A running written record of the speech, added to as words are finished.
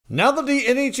Now that the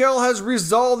NHL has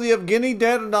resolved the Evgenii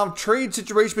Dadonov trade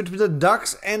situation between the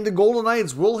Ducks and the Golden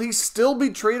Knights, will he still be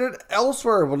traded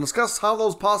elsewhere? We'll discuss how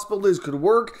those possibilities could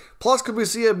work. Plus, could we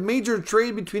see a major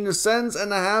trade between the Sens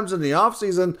and the Habs in the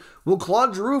offseason? Will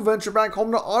Claude Giroux venture back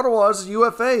home to Ottawa as a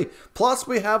UFA? Plus,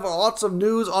 we have lots of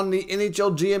news on the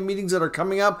NHL GM meetings that are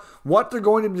coming up, what they're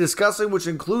going to be discussing, which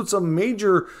includes some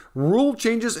major rule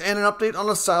changes and an update on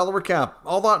the salary cap.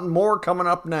 All that and more coming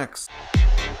up next.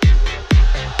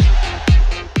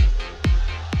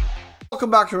 Welcome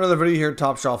back to another video here at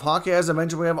Top Shelf Hockey. As I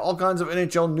mentioned, we have all kinds of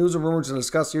NHL news and rumors to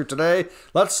discuss here today.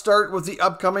 Let's start with the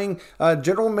upcoming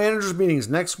general managers meetings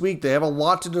next week. They have a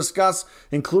lot to discuss,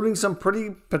 including some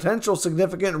pretty potential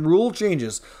significant rule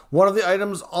changes. One of the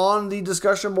items on the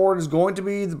discussion board is going to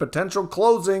be the potential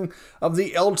closing of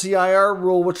the LTIR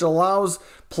rule, which allows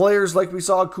players like we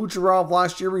saw Kucherov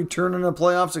last year return in the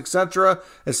playoffs, etc.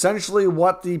 Essentially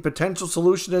what the potential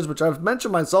solution is, which I've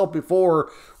mentioned myself before,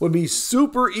 would be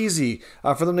super easy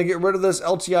for them to get rid of this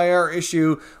LTIR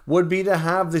issue, would be to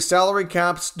have the salary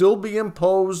cap still be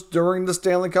imposed during the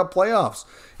Stanley Cup playoffs.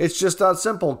 It's just that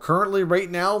simple. Currently,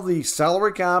 right now, the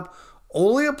salary cap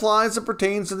only applies and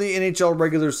pertains to the NHL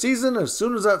regular season. As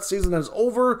soon as that season is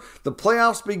over, the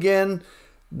playoffs begin.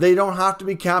 They don't have to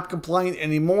be cap compliant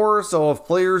anymore. So if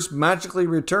players magically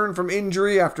return from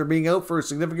injury after being out for a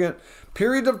significant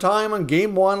period of time on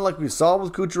game one, like we saw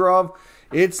with Kucherov,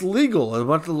 it's legal.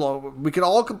 We can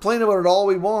all complain about it all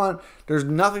we want. There's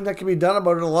nothing that can be done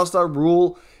about it unless that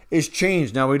rule is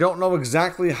changed. Now, we don't know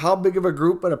exactly how big of a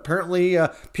group, but apparently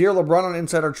Pierre LeBrun on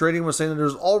Insider Trading was saying that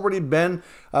there's already been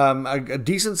a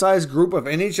decent-sized group of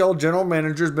NHL general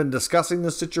managers been discussing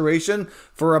this situation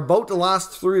for about the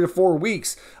last 3 to 4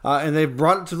 weeks, and they've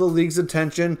brought it to the league's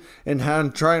attention and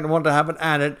want to have it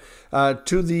added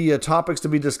to the topics to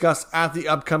be discussed at the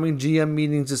upcoming GM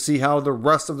meetings to see how the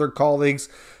rest of their colleagues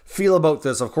feel about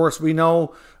this. Of course, we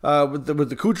know with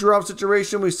the Kucherov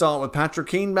situation, we saw it with Patrick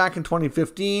Kane back in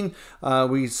 2015.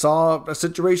 We saw a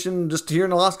situation just here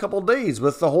in the last couple of days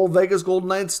with the whole Vegas Golden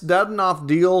Knights Dadonov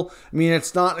deal. I mean,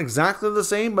 it's not exactly the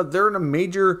same, but they're in a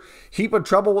major heap of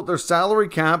trouble with their salary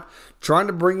cap, trying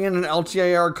to bring in an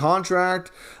LTIR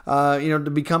contract,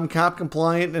 to become cap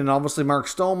compliant. And obviously, Mark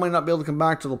Stone might not be able to come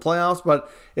back to the playoffs. But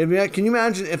can you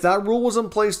imagine if that rule was in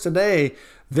place today?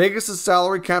 Vegas'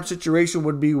 salary cap situation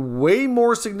would be way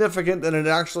more significant than it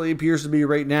actually appears to be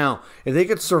right now. If they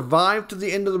could survive to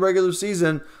the end of the regular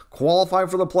season, qualify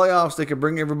for the playoffs, they could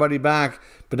bring everybody back.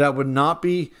 But that would not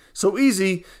be so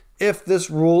easy if this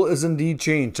rule is indeed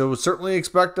changed. So certainly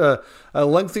expect a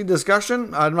lengthy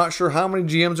discussion. I'm not sure how many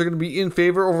GMs are going to be in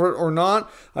favor of it or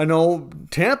not. I know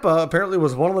Tampa apparently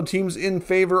was one of the teams in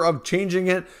favor of changing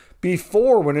it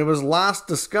before when it was last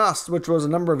discussed, which was a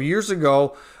number of years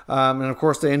ago. And of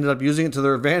course, they ended up using it to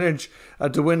their advantage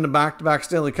to win the back-to-back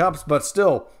Stanley Cups. But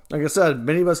still, like I said,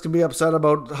 many of us can be upset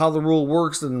about how the rule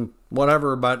works and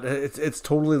whatever, but it's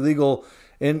totally legal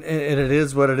and it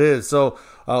is what it is. So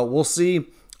we'll see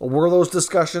where those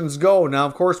discussions go. Now,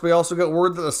 of course, we also got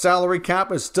word that the salary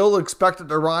cap is still expected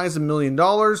to rise $1 million.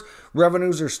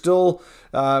 Revenues are still,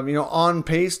 on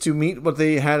pace to meet what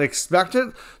they had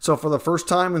expected. So for the first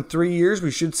time in 3 years,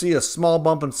 we should see a small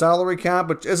bump in salary cap,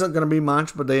 which isn't going to be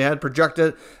much, but they had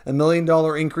projected $1 million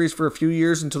increase for a few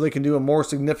years until they can do a more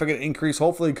significant increase,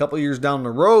 hopefully a couple of years down the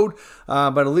road.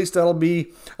 But at least that'll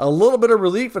be a little bit of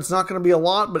relief. It's not going to be a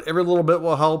lot, but every little bit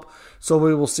will help. So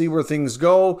we will see where things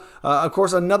go. Of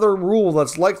course, another rule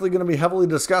that's likely going to be heavily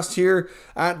discussed here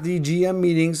at the GM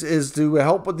meetings is to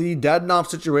help with the Dadonov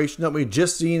situation that we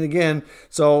just seen again.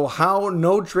 So how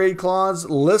no trade clause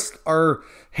lists are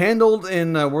handled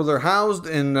in where they're housed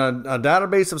in a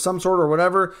database of some sort or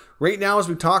whatever. Right now, as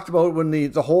we talked about when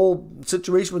the whole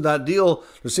situation with that deal,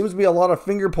 there seems to be a lot of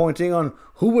finger pointing on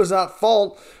who was at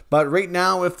fault. But right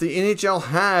now, if the NHL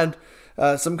had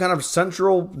some kind of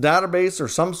central database or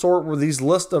some sort where these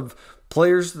list of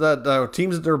players that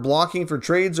teams that they're blocking for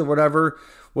trades or whatever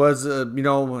was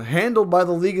handled by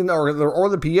the league or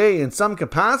the PA in some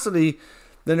capacity,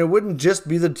 then it wouldn't just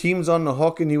be the teams on the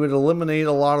hook, and you would eliminate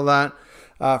a lot of that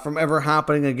from ever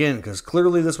happening again, because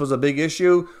clearly this was a big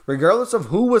issue regardless of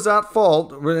who was at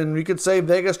fault. And you could say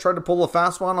Vegas tried to pull a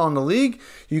fast one on the league.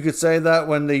 You could say that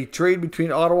when the trade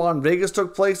between Ottawa and Vegas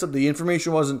took place, that the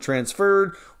information wasn't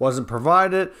transferred, wasn't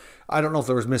provided. I don't know if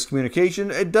there was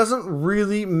miscommunication. It doesn't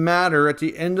really matter at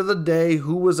the end of the day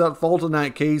who was at fault in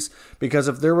that case, because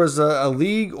if there was a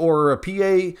league or a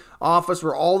PA office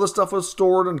where all the stuff was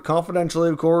stored and confidentially,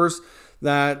 of course,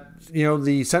 that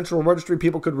the central registry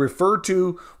people could refer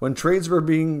to when trades were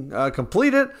being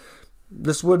completed,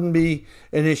 this wouldn't be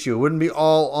an issue. It wouldn't be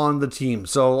all on the team.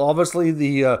 So obviously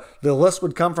the list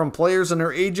would come from players and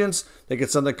their agents. They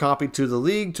could send a copy to the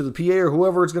league, to the PA, or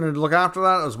whoever is going to look after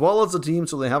that, as well as the team,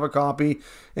 so they have a copy,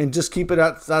 and just keep it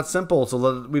at that simple so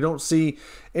that we don't see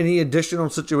any additional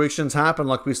situations happen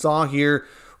like we saw here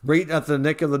right at the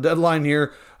nick of the deadline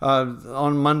here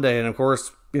on Monday. And of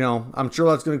course, I'm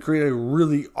sure that's going to create a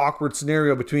really awkward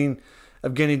scenario between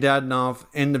Evgenii Dadonov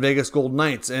and the Vegas Golden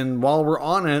Knights. And while we're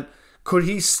on it, could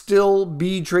he still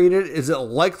be traded? Is it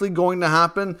likely going to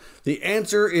happen? The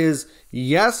answer is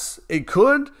yes, it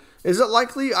could. Is it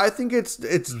likely? I think it's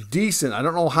decent. I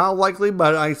don't know how likely,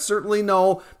 but I certainly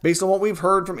know, based on what we've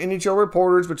heard from NHL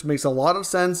reporters, which makes a lot of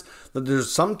sense, that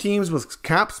there's some teams with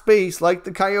cap space, like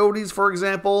the Coyotes, for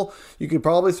example. You could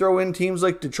probably throw in teams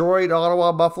like Detroit,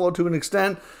 Ottawa, Buffalo to an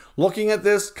extent. Looking at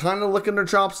this, kind of licking their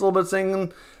chops a little bit,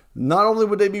 saying not only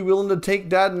would they be willing to take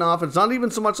Dadonov, it's not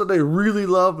even so much that they really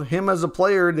love him as a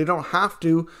player. They don't have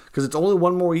to, because it's only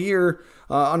one more year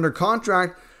under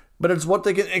contract. But it's what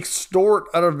they can extort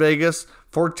out of Vegas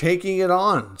for taking it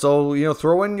on. So,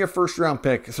 throw in your first round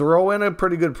pick, throw in a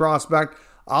pretty good prospect.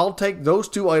 I'll take those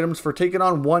two items for taking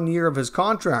on 1 year of his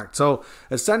contract. So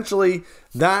essentially,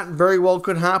 that very well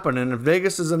could happen. And if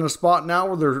Vegas is in a spot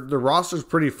now where their roster's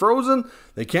pretty frozen,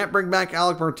 they can't bring back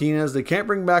Alec Martinez, they can't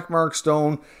bring back Mark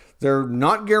Stone. They're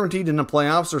not guaranteed in the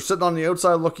playoffs. They're sitting on the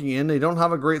outside looking in. They don't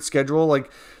have a great schedule.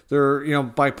 Like, they're,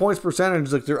 by points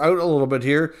percentage, like they're out a little bit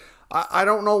here. I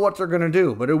don't know what they're going to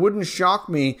do, but it wouldn't shock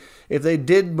me if they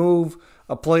did move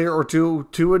a player or two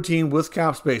to a team with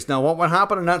cap space. Now, what would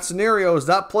happen in that scenario is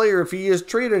that player, if he is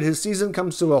traded, his season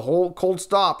comes to a whole cold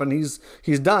stop and he's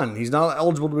done. He's not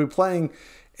eligible to be playing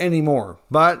anymore.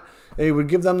 But it would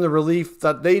give them the relief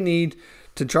that they need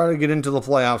to try to get into the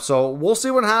playoffs. So we'll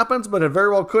see what happens, but it very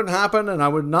well could happen, and I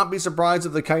would not be surprised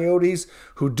if the Coyotes,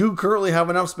 who do currently have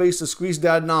enough space to squeeze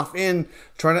Dadonov in,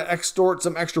 trying to extort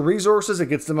some extra resources. It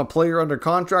gets them a player under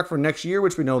contract for next year,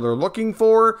 which we know they're looking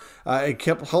for. It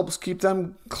helps keep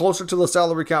them closer to the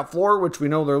salary cap floor, which we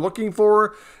know they're looking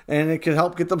for, and it can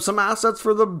help get them some assets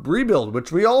for the rebuild,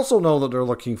 which we also know that they're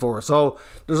looking for. So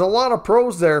there's a lot of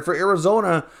pros there for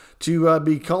Arizona to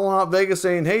be calling out Vegas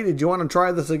saying, hey, did you want to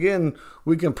try this again?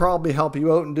 We can probably help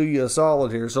you out and do you a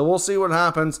solid here. So we'll see what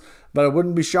happens, but it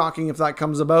wouldn't be shocking if that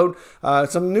comes about.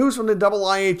 Some news from the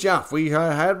IIHF. We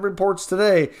had reports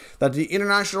today that the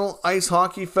International Ice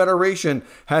Hockey Federation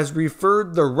has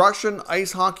referred the Russian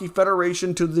Ice Hockey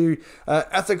Federation to the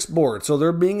ethics board. So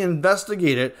they're being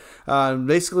investigated.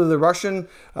 Basically, the Russian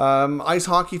Ice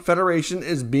Hockey Federation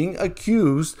is being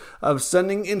accused of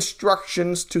sending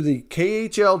instructions to the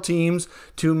KHL teams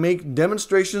to make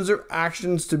demonstrations or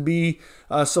actions to be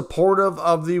supportive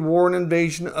of the war and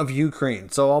invasion of Ukraine.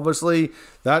 So obviously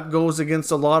that goes against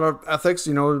a lot of ethics.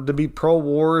 To be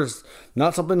pro-war is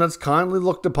not something that's kindly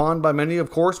looked upon by many,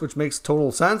 of course, which makes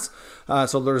total sense.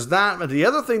 So there's that. But the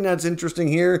other thing that's interesting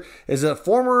here is that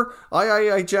former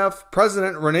IIHF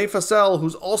president Rene Kessel,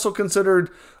 who's also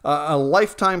considered a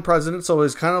lifetime president, so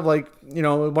is kind of like,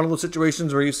 one of those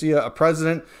situations where you see a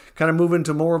president kind of move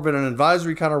into more of an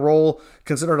advisory kind of role,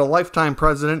 considered a lifetime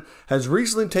president, has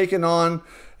recently taken on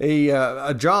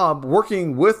a job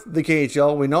working with the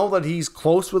KHL. We know that he's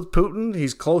close with Putin.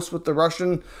 He's close with the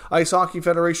Russian Ice Hockey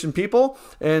Federation people,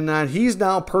 and that he's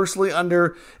now personally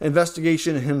under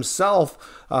investigation himself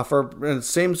for the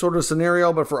same sort of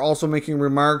scenario, but for also making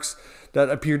remarks that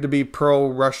appeared to be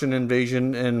pro-Russian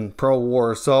invasion and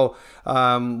pro-war. So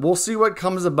we'll see what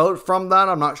comes about from that.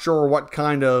 I'm not sure what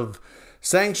kind of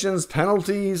sanctions,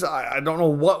 penalties, I don't know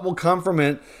what will come from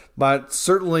it, but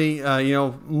certainly,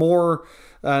 more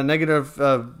negative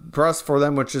press for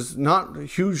them, which is not a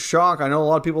huge shock. I know a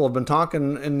lot of people have been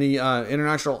talking in the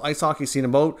international ice hockey scene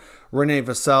about Rene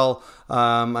Kessel.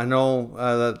 I know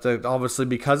that obviously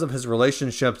because of his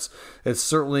relationships, it's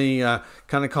certainly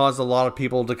kind of caused a lot of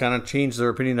people to kind of change their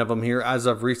opinion of him here as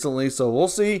of recently. So we'll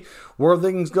see where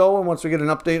things go, and once we get an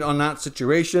update on that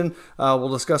situation, we'll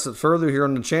discuss it further here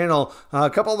on the channel. A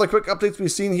couple of the quick updates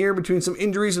we've seen here between some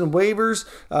injuries and waivers.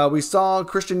 We saw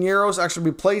Christian Giroux actually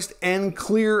be placed and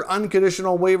clear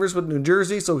unconditional waivers with New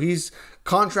Jersey, so he's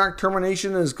contract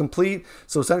termination is complete,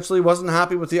 so essentially wasn't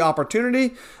happy with the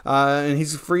opportunity, and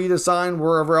he's free to sign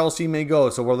wherever else he may go.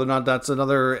 So whether or not that's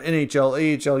another NHL,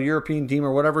 AHL, European team,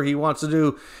 or whatever he wants to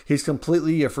do, he's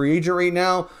completely a free agent right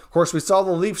now, Of course, we saw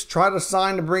the Leafs try to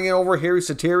sign to bring in over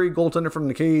SJSTerritory, goaltender from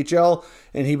the KHL,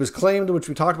 and he was claimed, which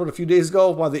we talked about a few days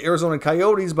ago, by the Arizona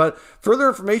Coyotes. But further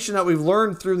information that we've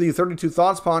learned through the 32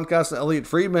 Thoughts podcast and Elliotte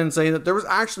Friedman saying that there was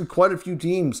actually quite a few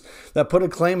teams that put a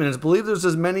claim in. It's believed there's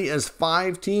as many as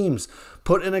 5 teams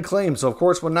put in a claim. So, of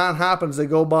course, when that happens, they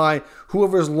go by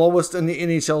whoever's lowest in the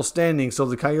NHL standing. So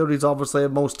the Coyotes obviously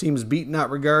have most teams beat in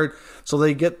that regard. So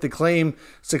they get the claim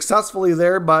successfully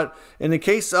there. But in the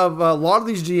case of a lot of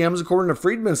these GMs, according to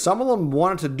Friedman, some of them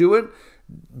wanted to do it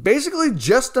basically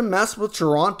just to mess with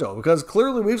Toronto, because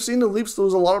clearly we've seen the Leafs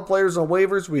lose a lot of players on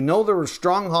waivers. We know they're a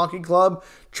strong hockey club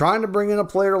trying to bring in a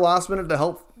player last minute to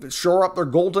help shore up their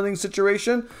goaltending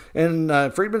situation.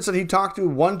 And Friedman said he talked to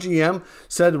one GM,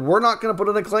 said, we're not going to put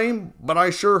in a claim, but I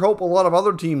sure hope a lot of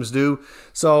other teams do.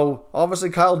 So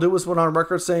obviously Kyle Dubas went on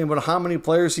record saying about how many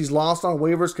players he's lost on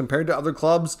waivers compared to other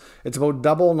clubs. It's about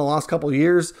double in the last couple of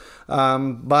years.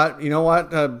 But you know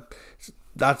what?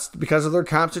 That's because of their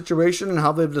cap situation and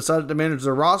how they've decided to manage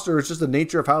their roster. It's just the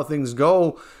nature of how things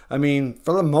go. I mean,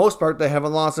 for the most part, they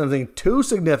haven't lost anything too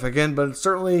significant, but it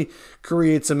certainly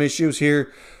creates some issues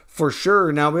here for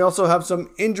sure. Now, we also have some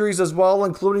injuries as well,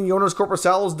 including Jonas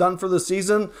Korpisalo's done for the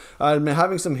season,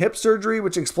 having some hip surgery,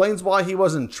 which explains why he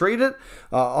wasn't traded.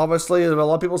 Obviously, a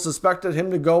lot of people suspected him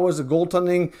to go as a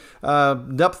goaltending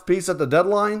depth piece at the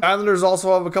deadline. Islanders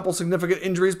also have a couple significant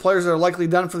injuries, players that are likely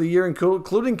done for the year,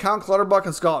 including Cal Clutterbuck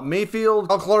and Scott Mayfield.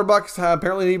 Cal Clutterbuck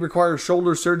apparently requires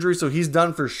shoulder surgery, so he's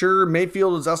done for sure.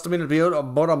 Mayfield is estimated to be out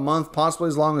about a month, possibly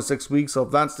as long as 6 weeks. So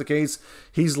if that's the case,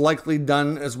 he's likely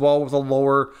done as well with a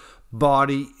lower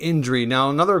body injury. Now,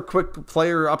 another quick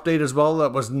player update as well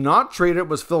that was not traded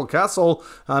was Phil Kessel.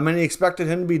 Many expected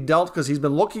him to be dealt because he's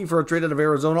been looking for a trade out of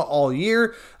Arizona all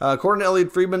year. According to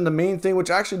Elliotte Friedman, the main thing, which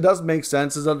actually does make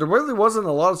sense, is that there really wasn't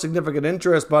a lot of significant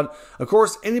interest, but of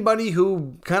course, anybody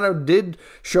who kind of did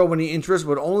show any interest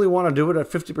would only want to do it at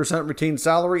 50% retained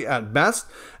salary at best.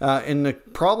 And the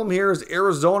problem here is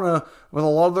Arizona, with a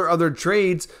lot of their other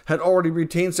trades, had already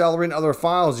retained salary in other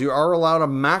files. You are allowed a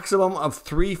maximum of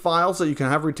 3 files that you can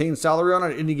have retained salary on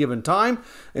at any given time.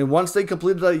 And once they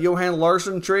completed that Johan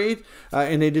Larsson trade,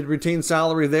 and they did retain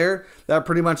salary there, that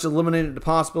pretty much eliminated the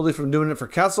possibility from doing it for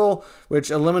Kessel, which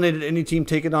eliminated any team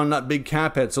taking on that big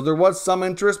cap hit. So there was some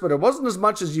interest, but it wasn't as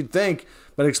much as you'd think,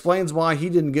 but explains why he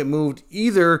didn't get moved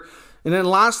either. And then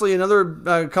lastly,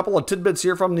 another couple of tidbits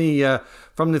here from the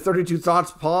 32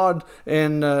 Thoughts pod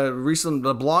and recent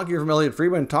blog here from Elliotte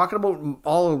Friedman talking about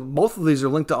both of these are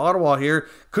linked to Ottawa here.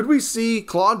 Could we see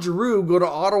Claude Giroux go to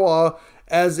Ottawa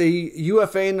as a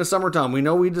UFA in the summertime? We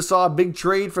know we just saw a big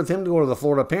trade for him to go to the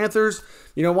Florida Panthers.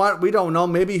 You know what? We don't know.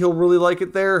 Maybe he'll really like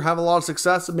it there, have a lot of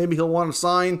success, and maybe he'll want to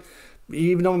sign,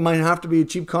 even though it might have to be a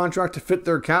cheap contract to fit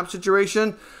their cap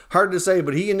situation. Hard to say,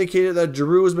 but he indicated that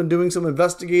Giroux has been doing some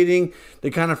investigating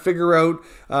to kind of figure out,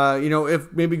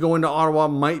 if maybe going to Ottawa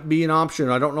might be an option.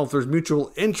 I don't know if there's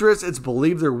mutual interest. It's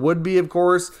believed there would be, of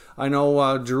course. I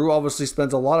know Giroux obviously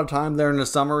spends a lot of time there in the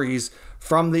summer. He's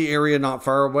from the area, not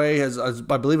far away.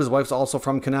 I believe his wife's also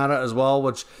from Canada as well,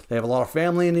 which they have a lot of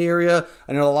family in the area.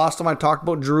 I know the last time I talked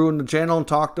about Giroux in the channel and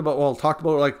talked about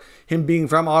like him being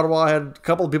from Ottawa, I had a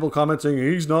couple of people comment saying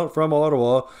he's not from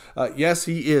Ottawa. Yes,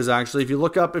 he is actually. If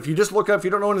you just look up, if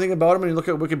you don't know anything about him and you look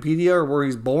at Wikipedia or where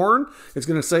he's born, it's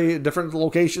going to say a different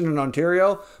location in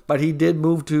Ontario, but he did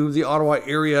move to the Ottawa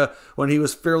area when he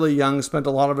was fairly young, spent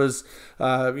a lot of his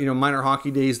minor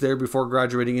hockey days there before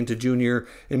graduating into junior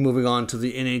and moving on to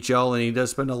the NHL, and he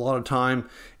does spend a lot of time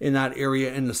in that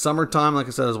area in the summertime. Like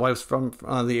I said, his wife's from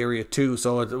the area too,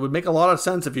 so it would make a lot of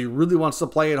sense if he really wants to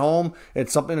play at home.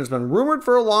 It's something that's been rumored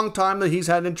for a long time that he's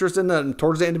had interest in, that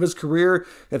towards the end of his career,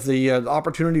 if the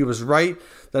opportunity was right,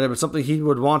 that it was something he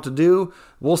would want to do.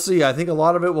 We'll see. I think a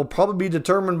lot of it will probably be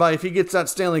determined by if he gets that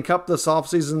Stanley Cup this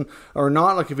offseason or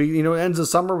not. Like if he ends the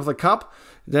summer with a cup,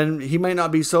 then he might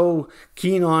not be so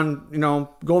keen on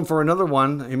going for another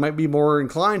one. He might be more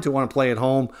inclined to want to play at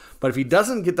home. But if he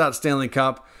doesn't get that Stanley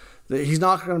Cup, he's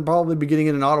not going to probably be getting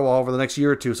in Ottawa over the next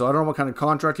year or two. So I don't know what kind of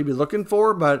contract he'd be looking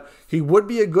for, but he would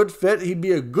be a good fit. He'd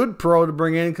be a good pro to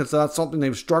bring in, because that's something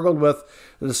they've struggled with,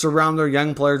 to surround their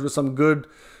young players with some good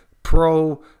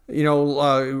pro,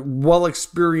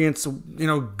 well-experienced,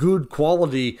 good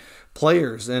quality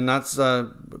players. And that's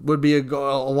would be a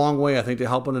long way, I think, to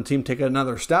helping the team take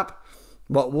another step.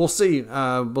 But we'll see.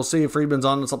 We'll see if Friedman's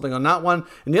on to something on that one.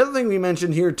 And the other thing we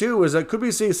mentioned here, too, is that could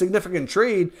we see a significant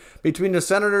trade between the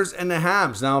Senators and the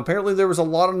Habs? Now, apparently there was a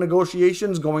lot of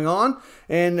negotiations going on.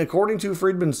 And according to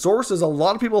Friedman's sources, a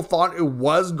lot of people thought it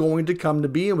was going to come to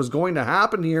be. It was going to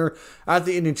happen here at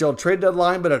the NHL trade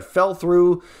deadline, but it fell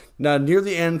through. near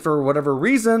the end for whatever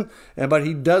reason, but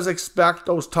he does expect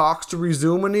those talks to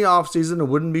resume in the offseason and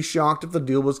wouldn't be shocked if the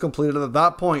deal was completed at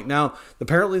that point. Now,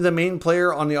 apparently the main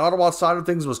player on the Ottawa side of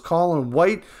things was Colin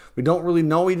White. We don't really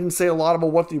know. He didn't say a lot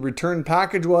about what the return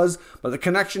package was, but the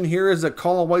connection here is that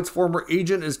Colin White's former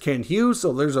agent is Ken Hughes,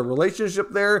 so there's a relationship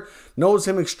there. Knows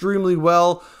him extremely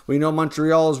well. We know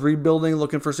Montreal is rebuilding,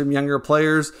 looking for some younger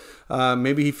players.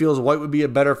 Maybe he feels White would be a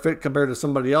better fit compared to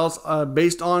somebody else.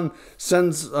 Based on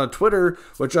Sens Twitter,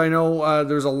 which I know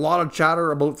there's a lot of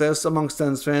chatter about this amongst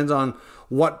Sens fans on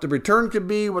what the return could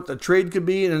be, what the trade could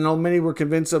be, and I know many were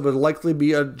convinced it would likely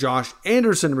be a Josh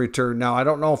Anderson return. Now, I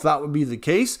don't know if that would be the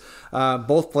case.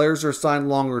 Both players are signed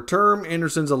longer term.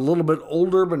 Anderson's a little bit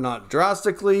older, but not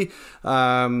drastically.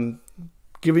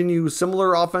 Giving you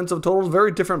similar offensive totals.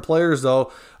 Very different players,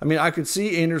 though. I mean, I could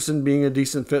see Anderson being a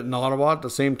decent fit in Ottawa. At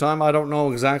the same time, I don't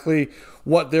know exactly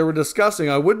what they were discussing.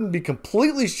 I wouldn't be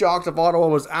completely shocked if Ottawa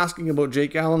was asking about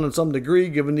Jake Allen in some degree,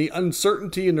 given the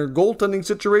uncertainty in their goaltending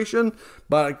situation.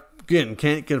 But again,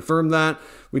 can't confirm that.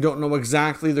 We don't know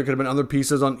exactly. There could have been other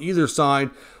pieces on either side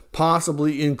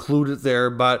possibly included there.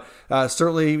 But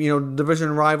certainly,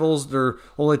 division rivals, they're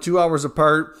only 2 hours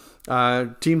apart.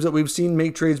 Teams that we've seen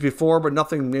make trades before, but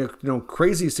nothing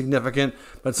crazy significant.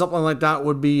 But something like that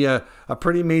would be a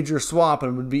pretty major swap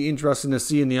and would be interesting to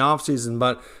see in the offseason.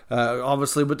 But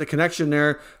obviously with the connection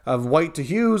there of White to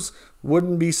Hughes,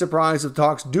 wouldn't be surprised if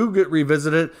talks do get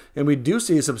revisited and we do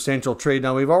see a substantial trade.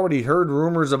 Now, we've already heard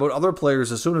rumors about other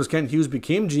players as soon as Kent Hughes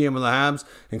became GM of the Habs,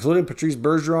 including Patrice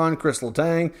Bergeron, Chris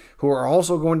Letang, who are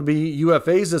also going to be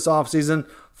UFAs this offseason,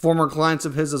 former clients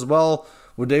of his as well.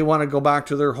 Would they want to go back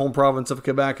to their home province of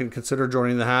Quebec and consider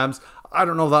joining the Habs? I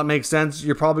don't know if that makes sense.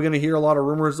 You're probably going to hear a lot of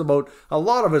rumors about a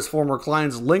lot of his former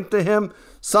clients linked to him.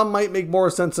 Some might make more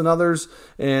sense than others,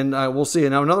 and we'll see.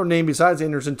 Now, another name besides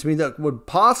Anderson to me that would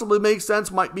possibly make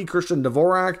sense might be Christian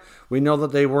Dvorak. We know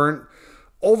that they weren't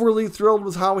overly thrilled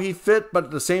with how he fit, but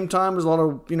at the same time, there's a lot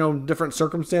of different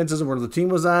circumstances and where the team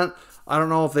was at. I don't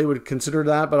know if they would consider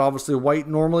that, but obviously White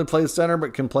normally plays center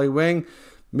but can play wing.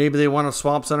 Maybe they want to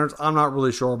swap centers. I'm not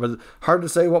really sure, but hard to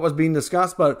say what was being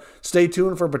discussed. But stay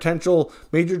tuned for a potential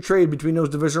major trade between those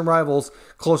division rivals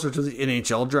closer to the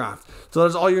NHL draft. So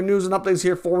that's all your news and updates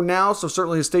here for now. So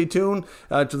certainly stay tuned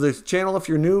to the channel if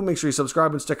you're new. Make sure you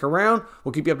subscribe and stick around.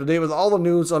 We'll keep you up to date with all the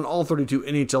news on all 32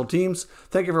 NHL teams.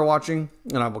 Thank you for watching,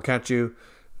 and I will catch you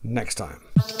next time.